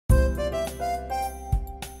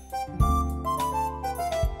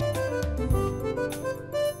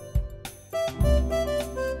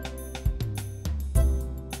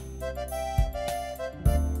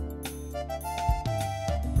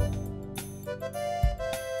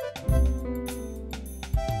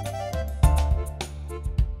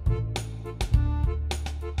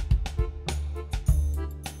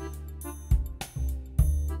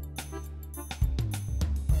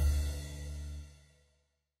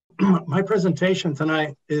my presentation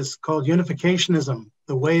tonight is called Unificationism,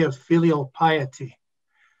 the Way of Filial Piety.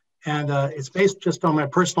 And it's based just on my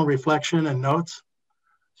personal reflection and notes.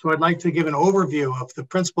 So I'd like to give an overview of the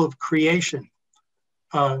principle of creation,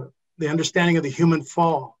 the understanding of the human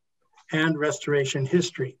fall, and restoration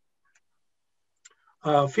history.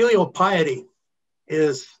 Filial piety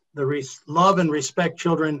is the love and respect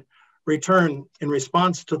children return in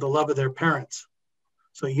response to the love of their parents.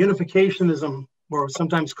 So unificationism, or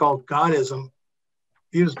sometimes called Godism,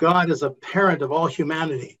 views God as a parent of all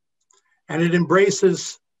humanity, and it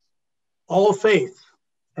embraces all faith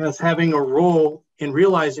as having a role in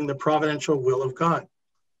realizing the providential will of God.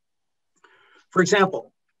 For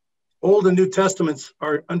example, Old and New Testaments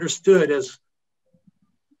are understood as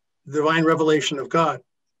divine revelation of God,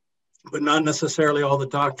 but not necessarily all the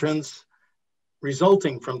doctrines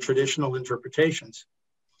resulting from traditional interpretations.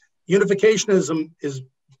 Unificationism is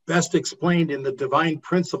best explained in the divine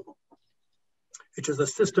principle, which is a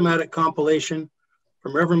systematic compilation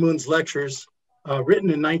from Reverend Moon's lectures written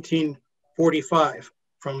in 1945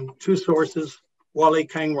 from two sources, Wally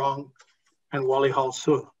Kangrong and Wally Hall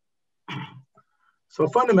Su. So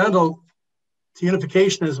fundamental to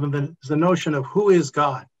unificationism is the notion of who is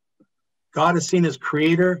God. God is seen as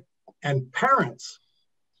creator and parents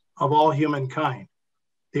of all humankind,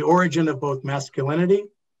 the origin of both masculinity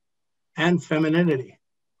and femininity.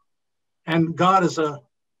 And God is a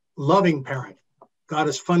loving parent. God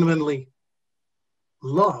is fundamentally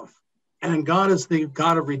love. And God is the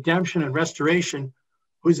God of redemption and restoration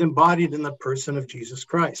who's embodied in the person of Jesus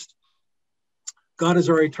Christ. God is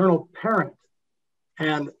our eternal parent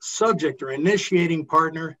and subject or initiating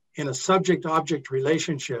partner in a subject-object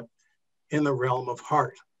relationship in the realm of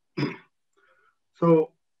heart.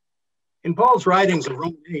 So in Paul's writings of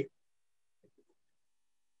Romans 8,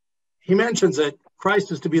 he mentions that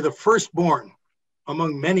Christ is to be the firstborn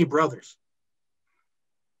among many brothers.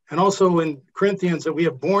 And also in Corinthians that we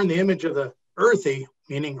have borne the image of the earthy,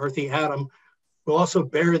 meaning earthy Adam, will also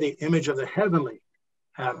bear the image of the heavenly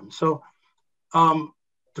Adam. So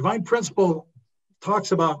divine principle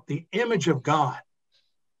talks about the image of God.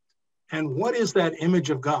 And what is that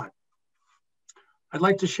image of God? I'd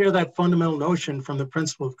like to share that fundamental notion from the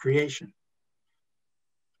principle of creation.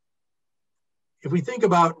 If we think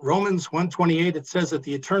about Romans 1:28, it says that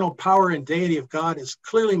the eternal power and deity of God is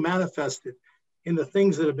clearly manifested in the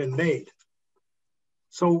things that have been made.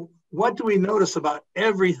 So what do we notice about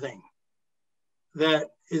everything that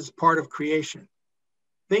is part of creation?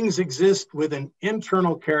 Things exist with an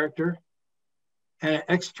internal character and an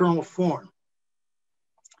external form.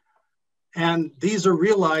 And these are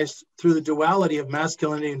realized through the duality of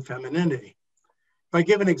masculinity and femininity. If I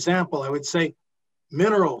give an example, I would say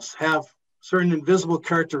minerals have certain invisible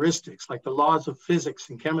characteristics like the laws of physics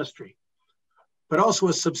and chemistry, but also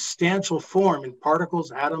a substantial form in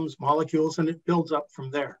particles, atoms, molecules, and it builds up from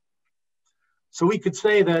there. So we could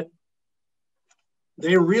say that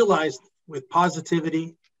they are realized with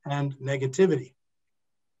positivity and negativity.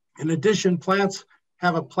 In addition, plants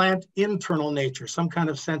have a plant internal nature, some kind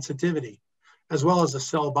of sensitivity, as well as a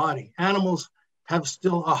cell body. Animals have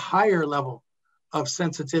still a higher level of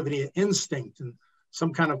sensitivity and instinct and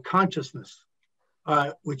some kind of consciousness,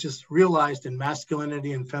 which is realized in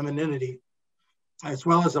masculinity and femininity, as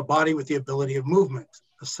well as a body with the ability of movement,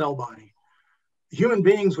 a cell body. Human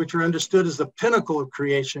beings, which are understood as the pinnacle of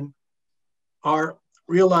creation, are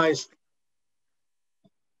realized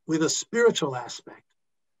with a spiritual aspect,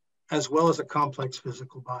 as well as a complex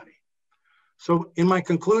physical body. So in my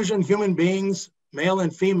conclusion, human beings, male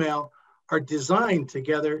and female, are designed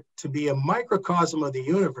together to be a microcosm of the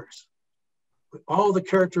universe, with all the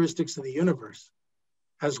characteristics of the universe,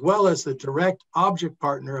 as well as the direct object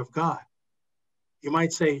partner of God. You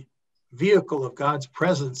might say vehicle of God's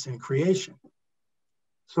presence in creation.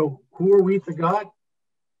 So who are we to God?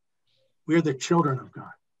 We are the children of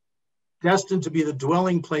God, destined to be the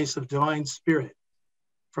dwelling place of divine spirit.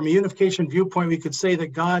 From a unification viewpoint, we could say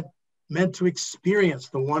that God meant to experience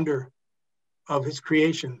the wonder of his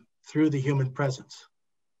creation through the human presence.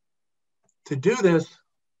 To do this,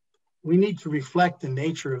 we need to reflect the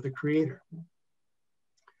nature of the Creator.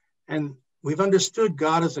 And we've understood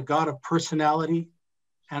God as a God of personality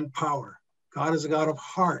and power. God is a God of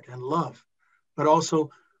heart and love, but also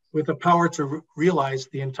with the power to realize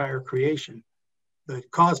the entire creation, the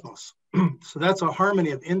cosmos. So that's a harmony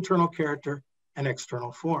of internal character and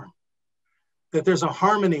external form. That there's a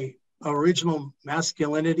harmony of original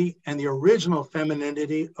masculinity and the original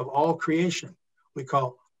femininity of all creation, we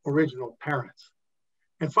call original parents.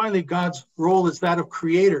 And finally, God's role is that of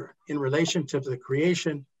creator in relation to the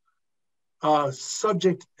creation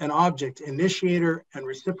subject and object, initiator and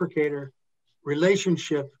reciprocator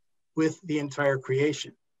relationship with the entire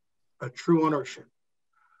creation, a true ownership.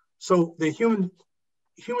 So the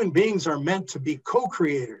human beings are meant to be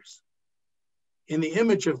co-creators in the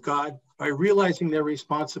image of God by realizing their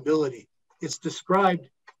responsibility. It's described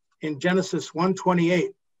in Genesis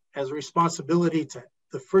 1:28 as a responsibility to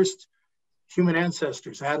the first human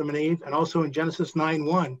ancestors, Adam and Eve, and also in Genesis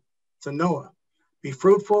 9:1 to Noah. Be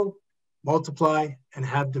fruitful, multiply, and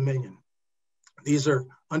have dominion. These are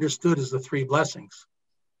understood as the three blessings.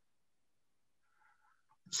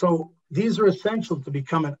 So these are essential to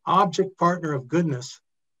become an object partner of goodness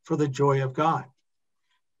for the joy of God.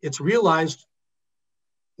 It's realized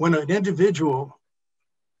when an individual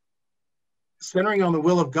centering on the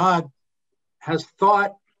will of God has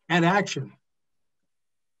thought and action.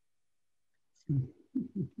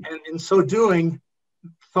 And in so doing,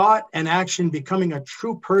 thought and action becoming a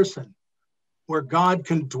true person where God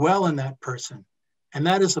can dwell in that person. And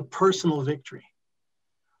that is a personal victory.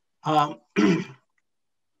 A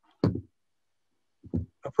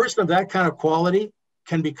person of that kind of quality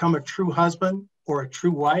can become a true husband or a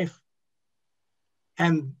true wife.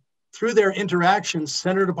 And through their interactions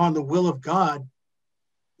centered upon the will of God,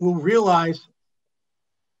 will realize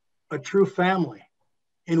a true family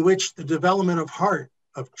in which the development of heart,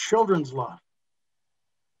 of children's love,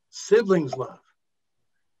 siblings' love,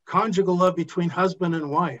 conjugal love between husband and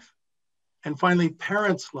wife, and finally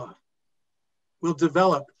parents' love will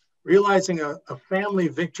develop, realizing a family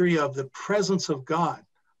victory of the presence of God,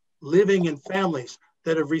 living in families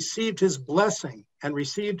that have received his blessing and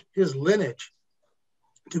received his lineage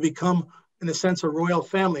to become, in a sense, a royal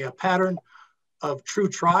family, a pattern of true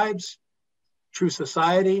tribes, true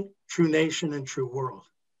society, true nation, and true world.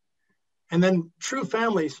 And then true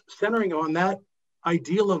families centering on that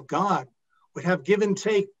ideal of God would have give and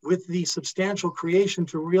take with the substantial creation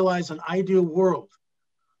to realize an ideal world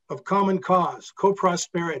of common cause,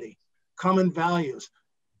 co-prosperity, common values.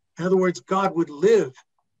 In other words, God would live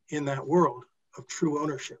in that world of true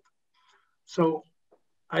ownership. So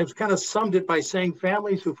I've kind of summed it by saying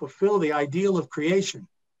families who fulfill the ideal of creation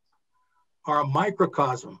are a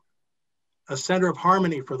microcosm, a center of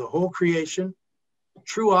harmony for the whole creation,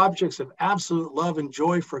 true objects of absolute love and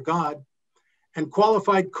joy for God, and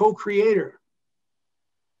qualified co-creator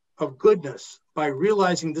of goodness by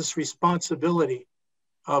realizing this responsibility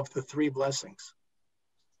of the three blessings.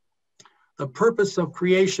 The purpose of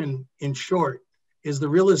creation, in short, is the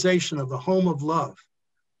realization of the home of love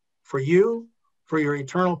for you, for your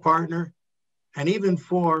eternal partner, and even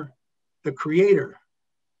for the creator,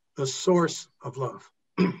 the source of love.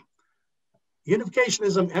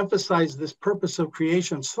 Unificationism emphasized this purpose of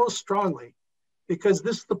creation so strongly because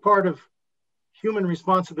this is the part of human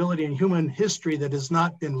responsibility and human history that has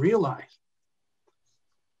not been realized.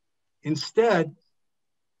 Instead,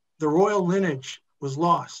 the royal lineage was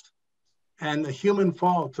lost and the human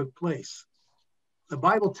fall took place. The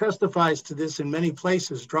Bible testifies to this in many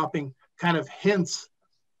places, dropping kind of hints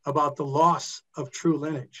about the loss of true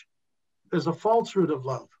lineage. There's a false root of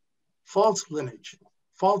love, false lineage,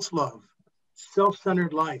 false love,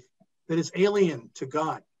 self-centered life that is alien to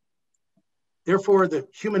God. Therefore, the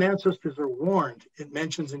human ancestors are warned, it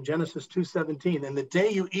mentions in Genesis 2:17, and the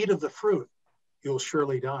day you eat of the fruit, you'll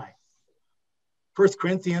surely die. 1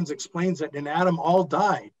 Corinthians explains that in Adam all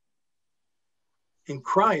died. In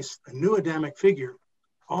Christ, a new Adamic figure,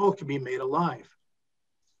 all can be made alive.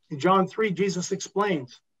 In John 3, Jesus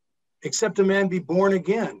explains, except a man be born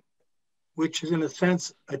again, which is in a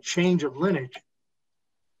sense a change of lineage,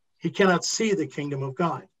 he cannot see the kingdom of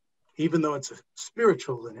God, even though it's a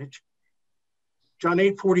spiritual lineage. John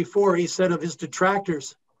 8:44, he said of his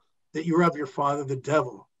detractors that you're of your father, the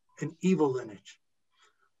devil, an evil lineage.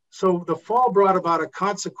 So the fall brought about a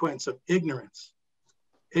consequence of ignorance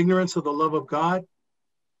of the love of God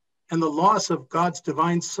and the loss of God's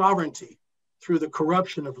divine sovereignty through the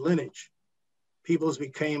corruption of lineage. Peoples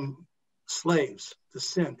became slaves to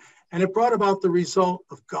sin. And it brought about the result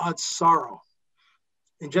of God's sorrow.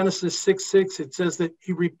 In Genesis 6:6, it says that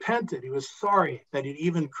he repented. He was sorry that he'd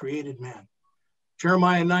even created man.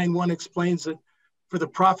 Jeremiah 9:1 explains that for the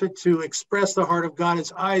prophet to express the heart of God,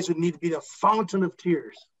 his eyes would need to be the fountain of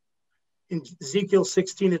tears. In Ezekiel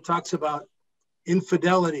 16, it talks about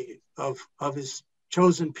infidelity of his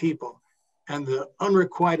chosen people and the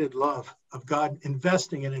unrequited love of God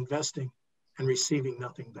investing and receiving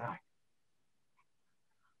nothing back.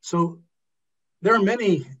 So there are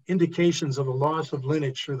many indications of a loss of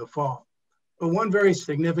lineage through the fall, but one very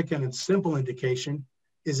significant and simple indication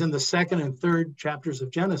is in the 2nd and 3rd chapters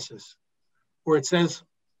of Genesis, where it says,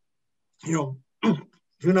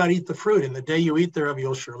 do not eat the fruit. In the day you eat thereof,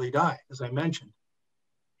 you'll surely die, as I mentioned.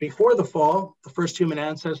 Before the fall, the first human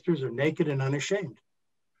ancestors are naked and unashamed.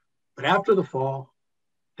 But after the fall,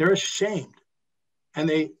 they're ashamed. And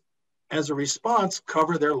they, as a response,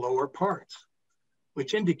 cover their lower parts,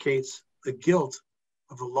 which indicates the guilt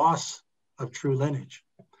of the loss of true lineage.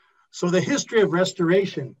 So the history of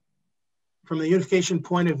restoration, from the unification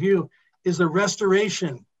point of view, is the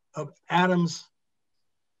restoration of Adam's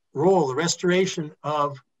role, the restoration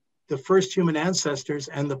of the first human ancestors,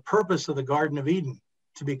 and the purpose of the Garden of Eden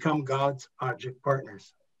to become God's object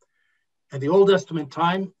partners. At the Old Testament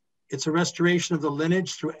time, it's a restoration of the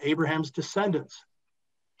lineage through Abraham's descendants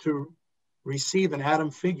to receive an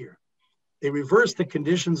Adam figure. They reversed the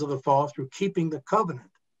conditions of the fall through keeping the covenant.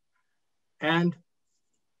 And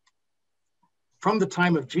from the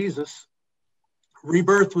time of Jesus,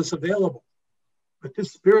 rebirth was available. But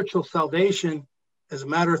this spiritual salvation, as a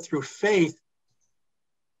matter through faith,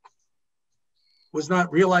 was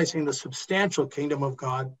not realizing the substantial kingdom of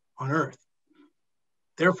God on earth.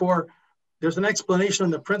 Therefore, there's an explanation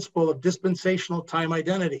in the principle of dispensational time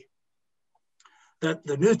identity, that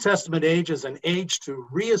the New Testament age is an age to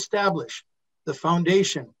reestablish the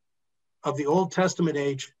foundation of the Old Testament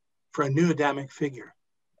age for a new Adamic figure.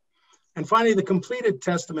 And finally, the completed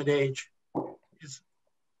Testament age is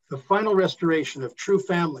the final restoration of true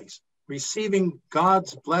families, receiving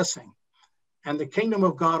God's blessing and the kingdom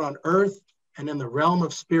of God on earth and in the realm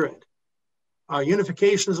of spirit.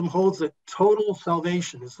 Unificationism holds that total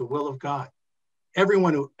salvation is the will of God.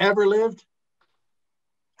 Everyone who ever lived,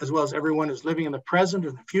 as well as everyone who's living in the present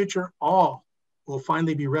or the future, all will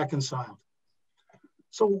finally be reconciled.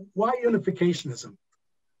 So why unificationism?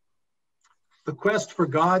 The quest for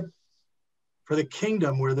God, for the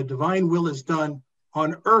kingdom where the divine will is done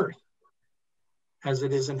on earth as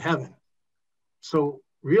it is in heaven. So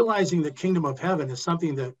realizing the kingdom of heaven is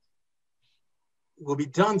something that will be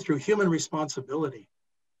done through human responsibility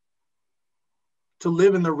to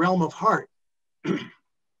live in the realm of heart. The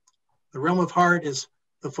realm of heart is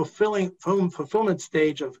the fulfillment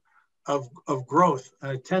stage of growth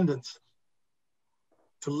and attendance,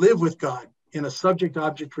 to live with God in a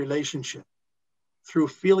subject-object relationship through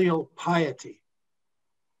filial piety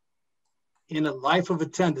in a life of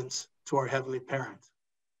attendance to our Heavenly Parent.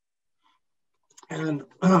 And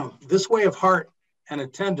this way of heart and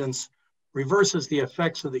attendance reverses the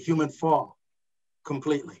effects of the human fall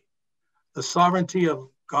completely. The sovereignty of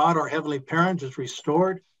God, our Heavenly Parent, is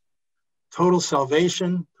restored. Total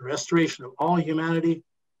salvation, the restoration of all humanity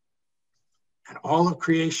and all of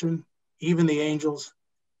creation, even the angels,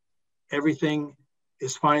 everything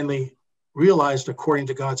is finally realized according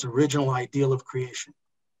to God's original ideal of creation.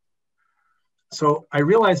 So I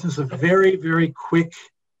realize this is a very, very quick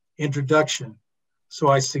introduction. So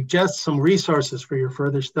I suggest some resources for your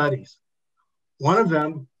further studies. One of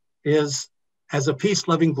them is As a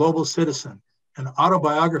Peace-Loving Global Citizen, an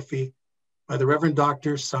autobiography by the Reverend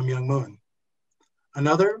Dr. Sun Myung Moon.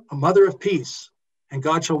 Another, A Mother of Peace, and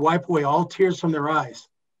God Shall Wipe Away All Tears from Their Eyes.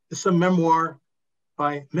 This is a memoir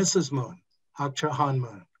by Mrs. Moon, Hak Cha Han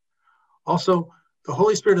Moon. Also, the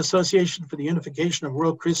Holy Spirit Association for the Unification of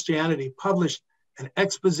World Christianity published an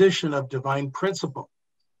exposition of divine principle,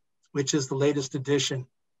 which is the latest edition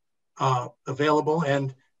available.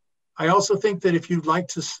 And I also think that if you'd like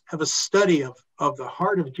to have a study of the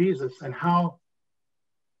heart of Jesus and how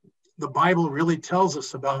the Bible really tells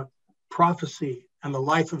us about prophecy and the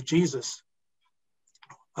life of Jesus,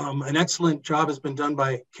 an excellent job has been done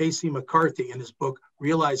by Casey McCarthy in his book,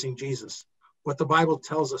 Realizing Jesus, What the Bible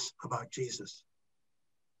Tells Us About Jesus.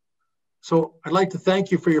 So I'd like to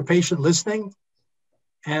thank you for your patient listening,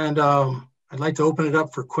 and I'd like to open it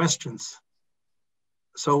up for questions.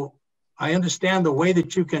 So I understand the way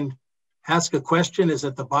that you can ask a question is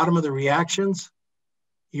at the bottom of the reactions.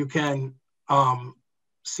 You can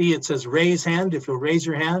see it says raise hand. If you'll raise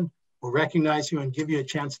your hand, we'll recognize you and give you a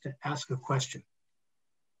chance to ask a question.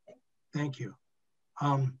 Thank you.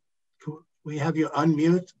 We have you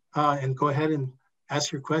unmute and go ahead and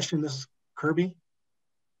ask your question, Mrs. Kirby.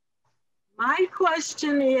 My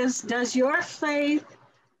question is, does your faith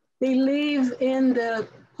believe in the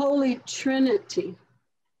Holy Trinity?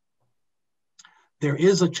 There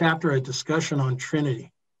is a chapter, a discussion on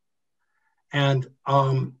Trinity. And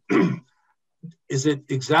is it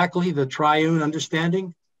exactly the triune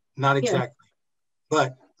understanding? Not exactly. Yes.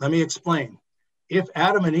 But let me explain. If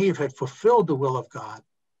Adam and Eve had fulfilled the will of God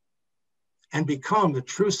and become the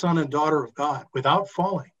true son and daughter of God without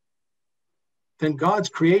falling, then God's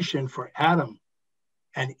creation for Adam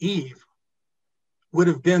and Eve would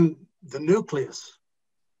have been the nucleus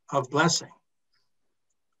of blessing.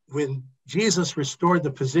 when Jesus restored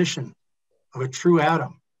the position of a true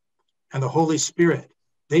Adam and the Holy Spirit,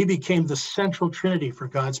 they became the central Trinity for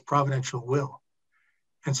God's providential will.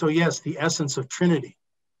 And so, yes, the essence of Trinity.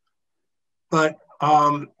 But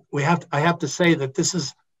I have to say that this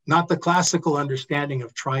is not the classical understanding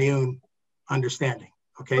of triune understanding,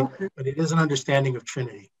 okay? But it is an understanding of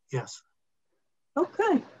Trinity, yes.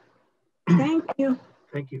 Okay, thank you.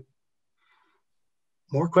 Thank you.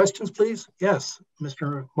 More questions, please? Yes,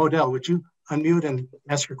 Mr. Modell, would you unmute and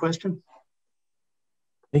ask your question?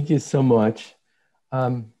 Thank you so much.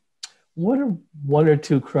 What are one or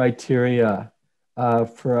two criteria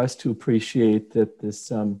for us to appreciate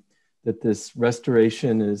that this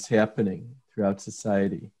restoration is happening throughout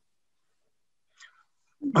society?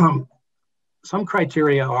 Some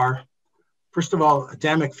criteria are, first of all,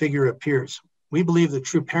 Adamic figure appears. We believe the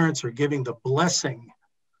true parents are giving the blessing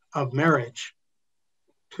of marriage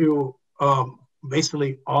to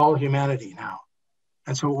basically all humanity now.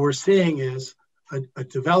 And so what we're seeing is a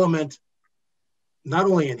development, not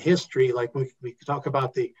only in history, like we talk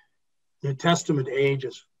about the New Testament age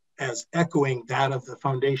as echoing that of the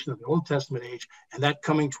foundation of the Old Testament age, and that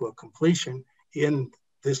coming to a completion in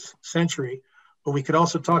this century. But we could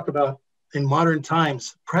also talk about in modern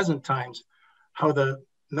times, present times, how the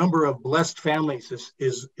number of blessed families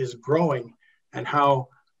is growing, and how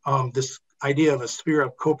this idea of a sphere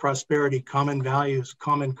of co-prosperity, common values,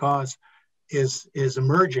 common cause is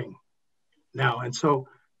emerging now. And so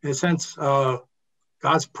in a sense,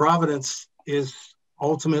 God's providence is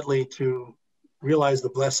ultimately to realize the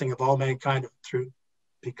blessing of all mankind through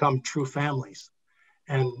become true families.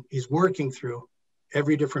 And he's working through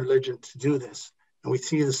every different religion to do this. And we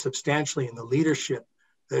see this substantially in the leadership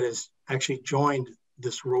that has actually joined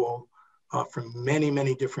this role from many,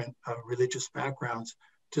 many different religious backgrounds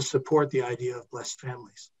to support the idea of blessed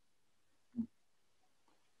families.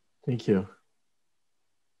 Thank you.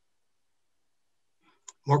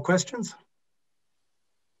 More questions?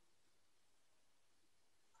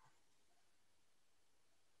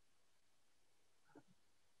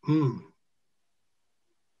 I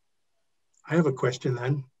have a question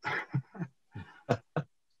then.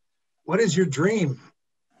 What is your dream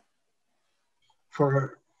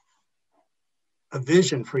for a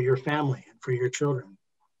vision for your family and for your children?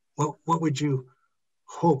 What would you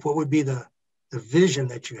hope? What would be the vision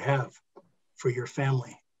that you have for your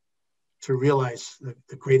family to realize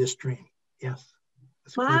the greatest dream? Yes.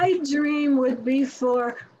 My dream would be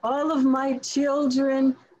for all of my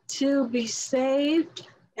children to be saved,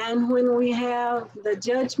 and when we have the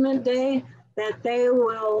judgment day, that they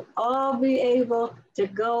will all be able to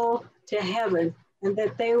go to heaven, and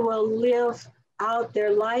that they will live out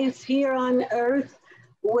their life here on earth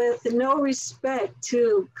with no respect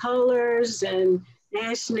to colors and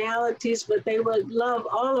nationalities, but they would love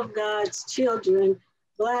all of God's children,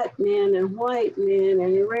 Black men and white men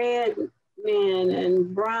and red men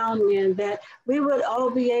and brown men, that we would all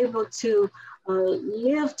be able to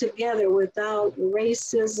live together without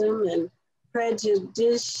racism and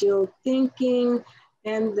prejudicial thinking,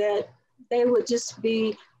 and that they would just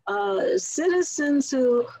be citizens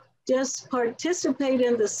who just participate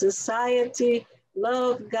in the society,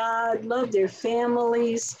 love God, love their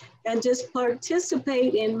families, and just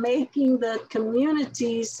participate in making the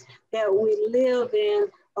communities that we live in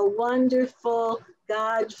a wonderful,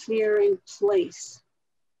 God-fearing place.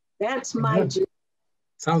 That's my dream.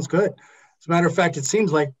 Sounds good. As a matter of fact, it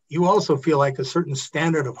seems like you also feel like a certain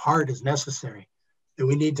standard of heart is necessary, that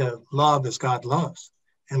we need to love as God loves,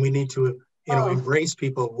 and we need to, embrace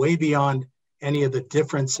people way beyond any of the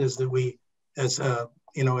differences that we, as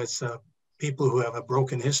people who have a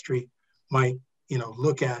broken history, might,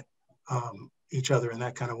 look at each other in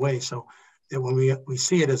that kind of way. So that when we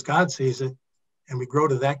see it as God sees it, and we grow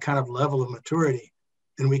to that kind of level of maturity,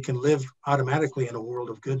 then we can live automatically in a world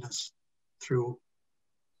of goodness through,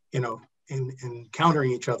 in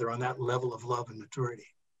encountering each other on that level of love and maturity.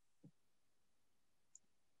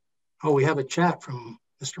 Oh, we have a chat from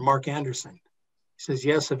Mr. Mark Anderson. He says,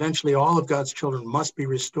 yes, eventually all of God's children must be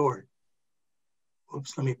restored.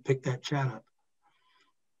 Oops, let me pick that chat up.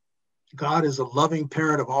 God is a loving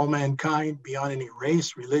parent of all mankind beyond any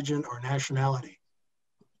race, religion, or nationality.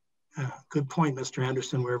 Good point, Mr.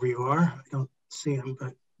 Anderson, wherever you are. I don't see him,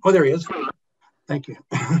 but, oh, there he is. Thank you.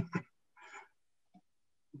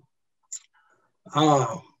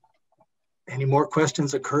 Any more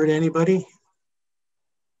questions occur to anybody?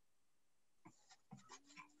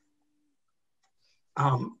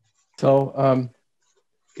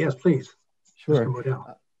 Yes, please. Sure.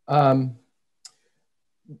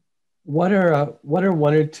 What are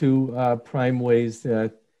one or two prime ways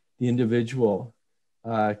that the individual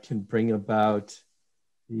can bring about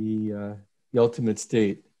the ultimate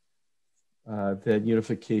state that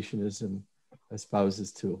unificationism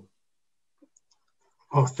espouses to?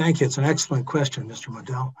 Oh, thank you. It's an excellent question, Mr.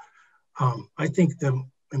 Modell. I think the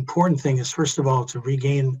important thing is, first of all, to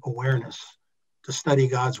regain awareness, to study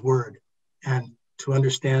God's word, and to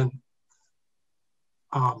understand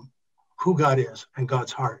who God is and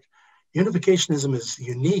God's heart. Unificationism is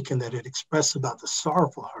unique in that it expresses about the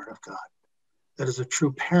sorrowful heart of God. That as a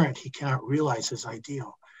true parent, he cannot realize his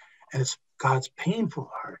ideal. And it's God's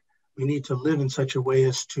painful heart. We need to live in such a way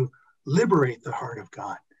as to liberate the heart of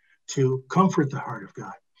God, to comfort the heart of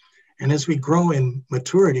God. And as we grow in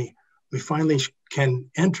maturity, we finally can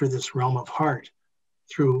enter this realm of heart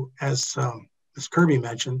through, as Kirby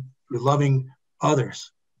mentioned, through loving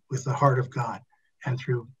others with the heart of God and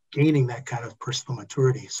through gaining that kind of personal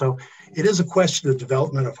maturity. So it is a question of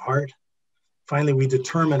development of heart. Finally, we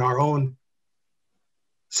determine our own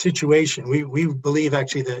situation. We believe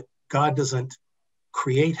actually that God doesn't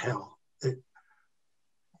create hell.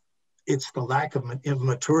 It's the lack of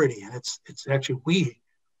maturity, and it's actually we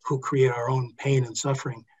who create our own pain and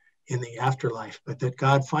suffering in the afterlife, but that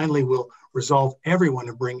God finally will resolve everyone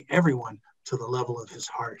and bring everyone to the level of his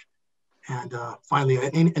heart. And finally,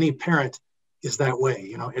 any parent is that way.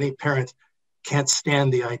 You know, any parent can't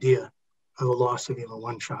stand the idea of the loss of even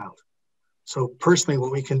one child. So personally,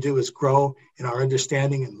 what we can do is grow in our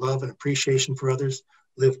understanding and love and appreciation for others,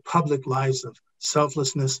 live public lives of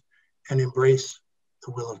selflessness, and embrace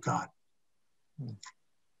the will of God.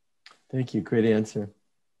 Thank you. Great answer.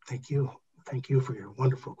 Thank you. Thank you for your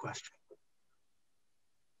wonderful question.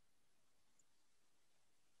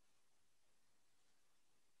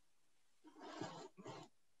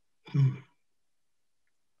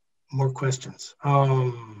 More questions.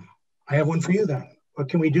 I have one for you then. What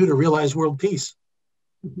can we do to realize world peace?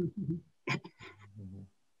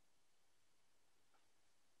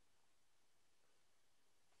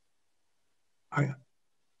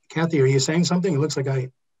 Kathy, are you saying something? It looks like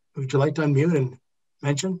would you like to unmute and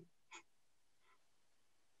mention?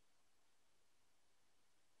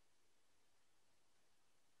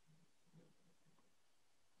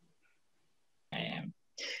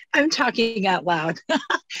 I'm talking out loud.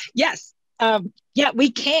 Yes. Yeah,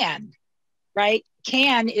 we can, right?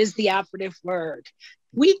 Can is the operative word.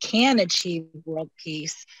 We can achieve world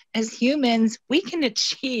peace. As humans, we can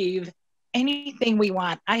achieve anything we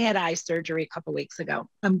want. I had eye surgery a couple weeks ago.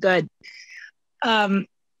 I'm good.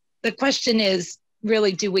 The question is,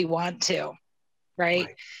 really, do we want to, right?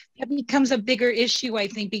 That becomes a bigger issue, I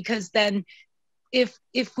think, because then if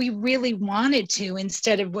we really wanted to,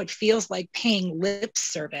 instead of what feels like paying lip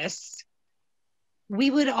service, we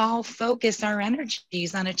would all focus our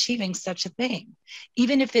energies on achieving such a thing,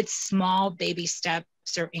 even if it's small baby steps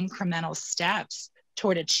or incremental steps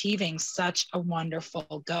toward achieving such a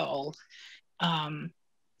wonderful goal.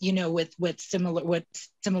 You know, with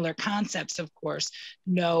similar concepts, of course,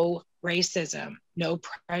 no racism, no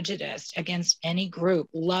prejudice against any group,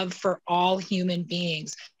 love for all human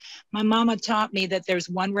beings. My mama taught me that there's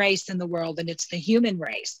one race in the world, and it's the human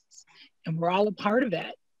race, and we're all a part of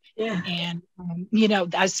it. Yeah. And, you know,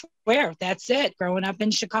 I swear that's it, growing up in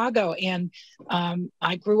Chicago. And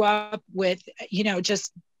I grew up with, you know,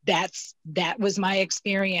 just that was my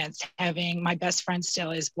experience. Having my best friend still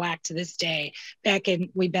is Black to this day.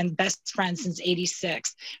 We've been best friends since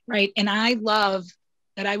 '86, right? And I love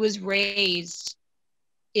that I was raised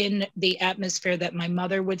in the atmosphere that my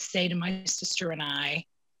mother would say to my sister and I,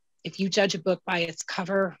 if you judge a book by its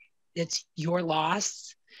cover, it's your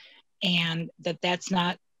loss. And that's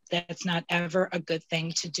not ever a good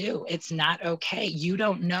thing to do. It's not okay. You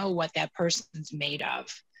don't know what that person's made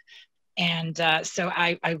of. And so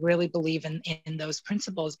I really believe in those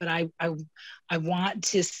principles, but I want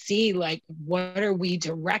to see, like, what are we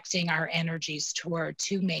directing our energies toward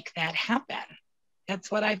to make that happen?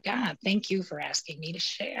 That's what I've got. Thank you for asking me to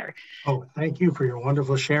share. Oh, thank you for your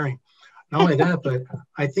wonderful sharing. Not only that, but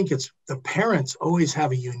I think it's the parents always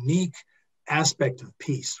have a unique aspect of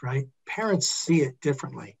peace, right? Parents see it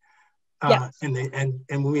differently. Yes. And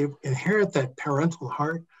when we inherit that parental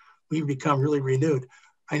heart, we become really renewed.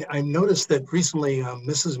 I noticed that recently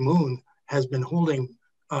Mrs. Moon has been holding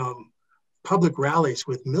public rallies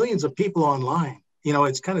with millions of people online. You know,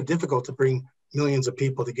 it's kind of difficult to bring millions of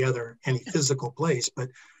people together in a physical place, but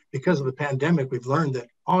because of the pandemic, we've learned that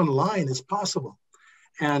online is possible.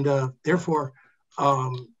 And therefore,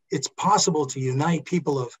 it's possible to unite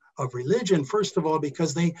people of religion, first of all,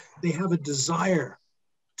 because they have a desire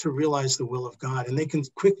to realize the will of God, and they can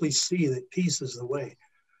quickly see that peace is the way.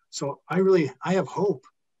 So I have hope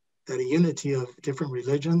that a unity of different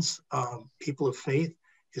religions, people of faith,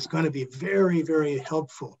 is going to be very, very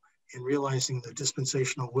helpful in realizing the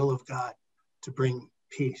dispensational will of God to bring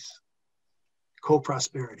peace,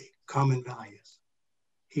 co-prosperity, common values,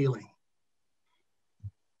 healing.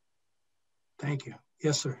 Thank you.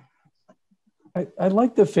 Yes, sir. I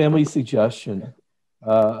like the family suggestion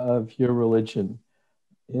of your religion.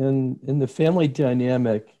 In the family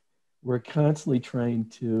dynamic, we're constantly trying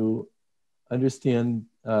to understand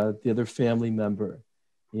the other family member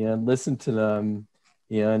and listen to them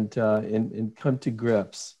and come to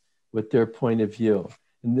grips with their point of view.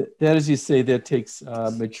 And that, as you say, that takes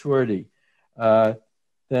maturity.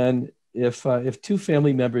 Then if two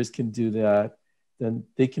family members can do that, then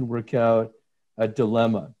they can work out a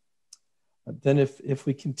dilemma. Then if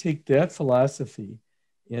we can take that philosophy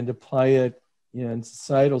and apply it in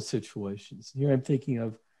societal situations, here I'm thinking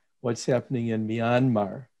of what's happening in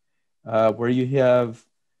Myanmar, where you have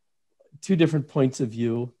two different points of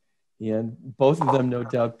view, and both of them no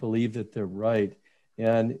doubt believe that they're right.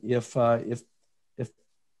 And if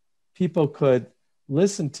people could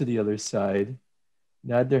listen to the other side,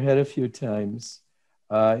 nod their head a few times,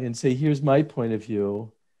 and say, here's my point of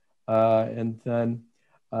view, and then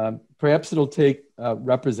perhaps it'll take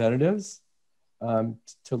representatives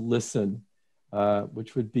to listen,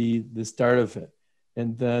 which would be the start of it,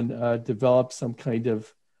 and then develop some kind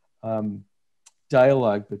of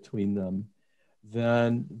dialogue between them.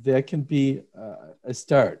 Then that can be a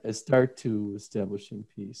start to establishing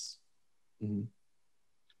peace. Mm-hmm.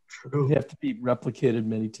 True. It'd have to be replicated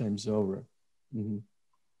many times over. Mm-hmm.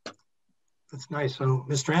 That's nice. So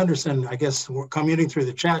Mr. Anderson, I guess we're commuting through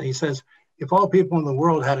the chat. He says, if all people in the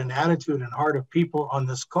world had an attitude and heart of people on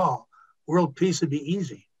this call, world peace would be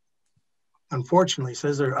easy. Unfortunately, he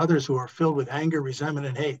says there are others who are filled with anger, resentment,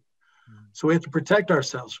 and hate. So we have to protect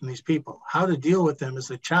ourselves from these people. How to deal with them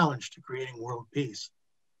is a challenge to creating world peace.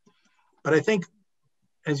 But I think,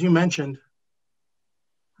 as you mentioned,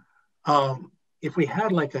 if we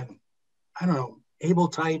had like a, I don't know, able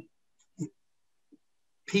type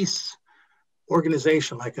peace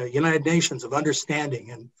organization, like a United Nations of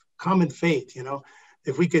understanding and common faith,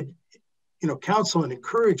 if we could, counsel and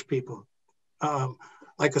encourage people,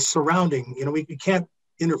 like a surrounding, we can't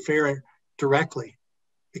interfere directly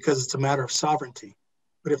because it's a matter of sovereignty.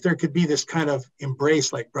 But if there could be this kind of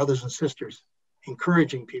embrace, like brothers and sisters,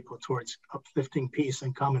 encouraging people towards uplifting peace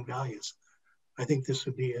and common values, I think this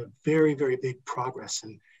would be a very, very big progress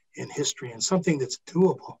in history and something that's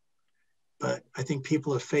doable. But I think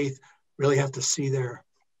people of faith really have to see their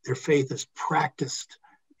faith as practiced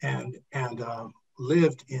and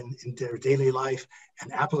lived in their daily life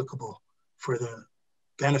and applicable for the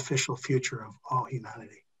beneficial future of all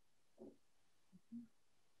humanity.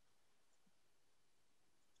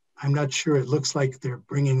 I'm not sure. It looks like they're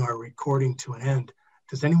bringing our recording to an end.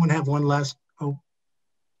 Does anyone have one last?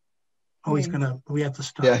 We have to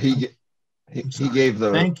stop. Yeah, he gave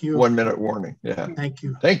the Thank you. 1 minute warning. Yeah. Thank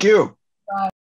you. Thank you.